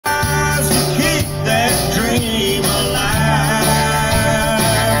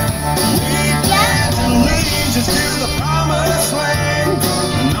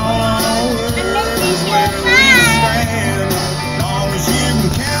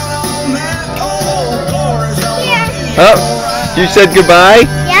Oh, you said goodbye?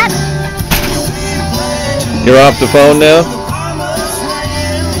 Yep. You're off the phone now?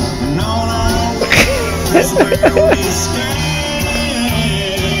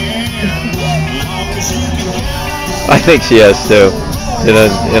 I think she has to.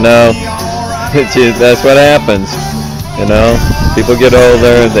 That's what happens. You know, people get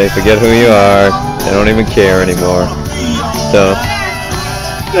older, they forget who you are, they don't even care anymore. So.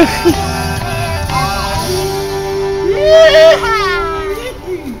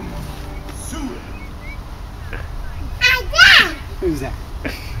 Who's that?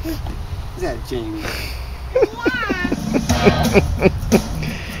 Is that Jamie?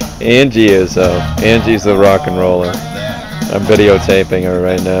 Angie is, Angie's the rock and roller. I'm videotaping her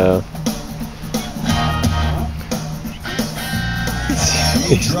right now.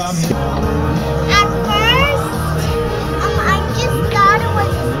 At first, I just thought it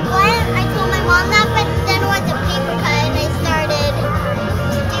was a split. I told my mom that, but then it was a paper cut, and I started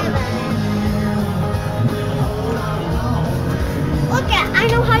to do that. Look I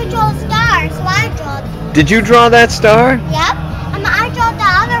know how to draw a star, so I draw them. Did you draw that star? Yep. I draw the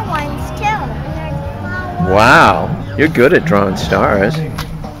other ones too. Wow, you're good at drawing stars.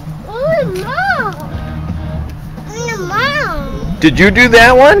 Oh, Mom. Mom. Did you do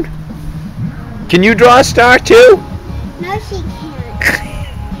that one? Can you draw a star too? No, she can't.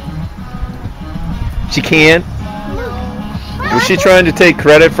 She can't? No. Was she trying to take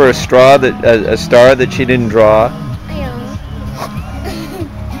credit for a star that she didn't draw? Yeah.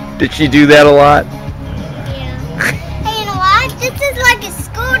 Did she do that a lot? Yeah. Hey, you know what? This is like a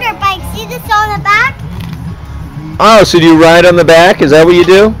scooter bike. See this on the back? Oh, so do you ride on the back? Is that what you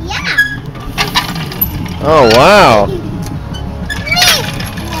do? Yeah. Oh, wow.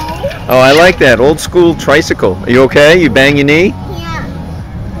 Oh, I like that. Old school tricycle. Are you okay? You bang your knee? Yeah.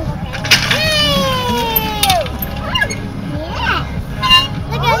 Yeah.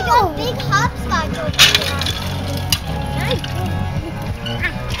 Look, I got big hopscotch over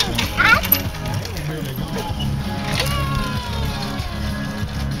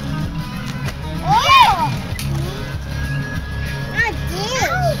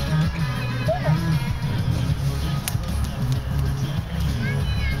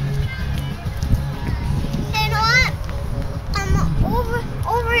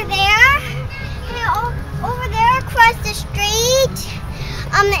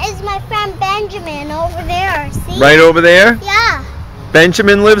is my friend Benjamin over there. See? Right over there? Yeah.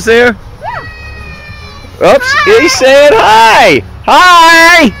 Benjamin lives there? Yeah. Oops, Hi. he's saying hi!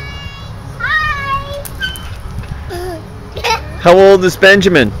 Hi! Hi. How old is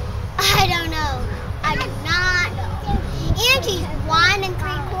Benjamin? I don't know. I do not know. Angie's 1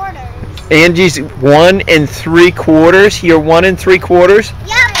 3/4. Angie's 1 3/4? You're 1 3/4?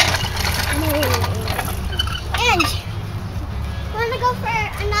 Yep. Angie, you want to go for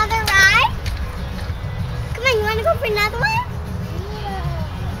another ride? Come on, you want to go for another one?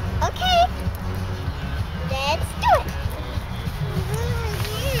 Yeah. Okay. Let's do it.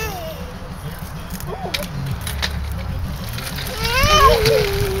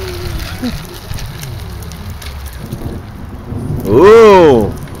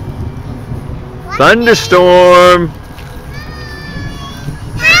 Ooh! Thunderstorm!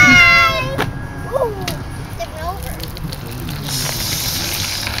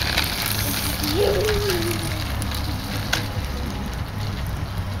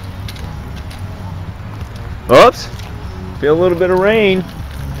 Oops! Feel a little bit of rain.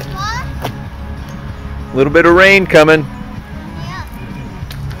 What? A little bit of rain coming. Yeah.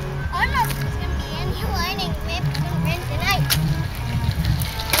 I don't know if there's going to be any lightning. Maybe it's going to rain tonight.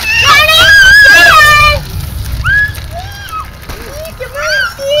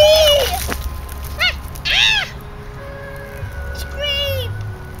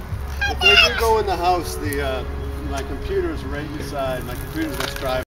 If I do go in the house, my computer is right inside. My computer's what's driving.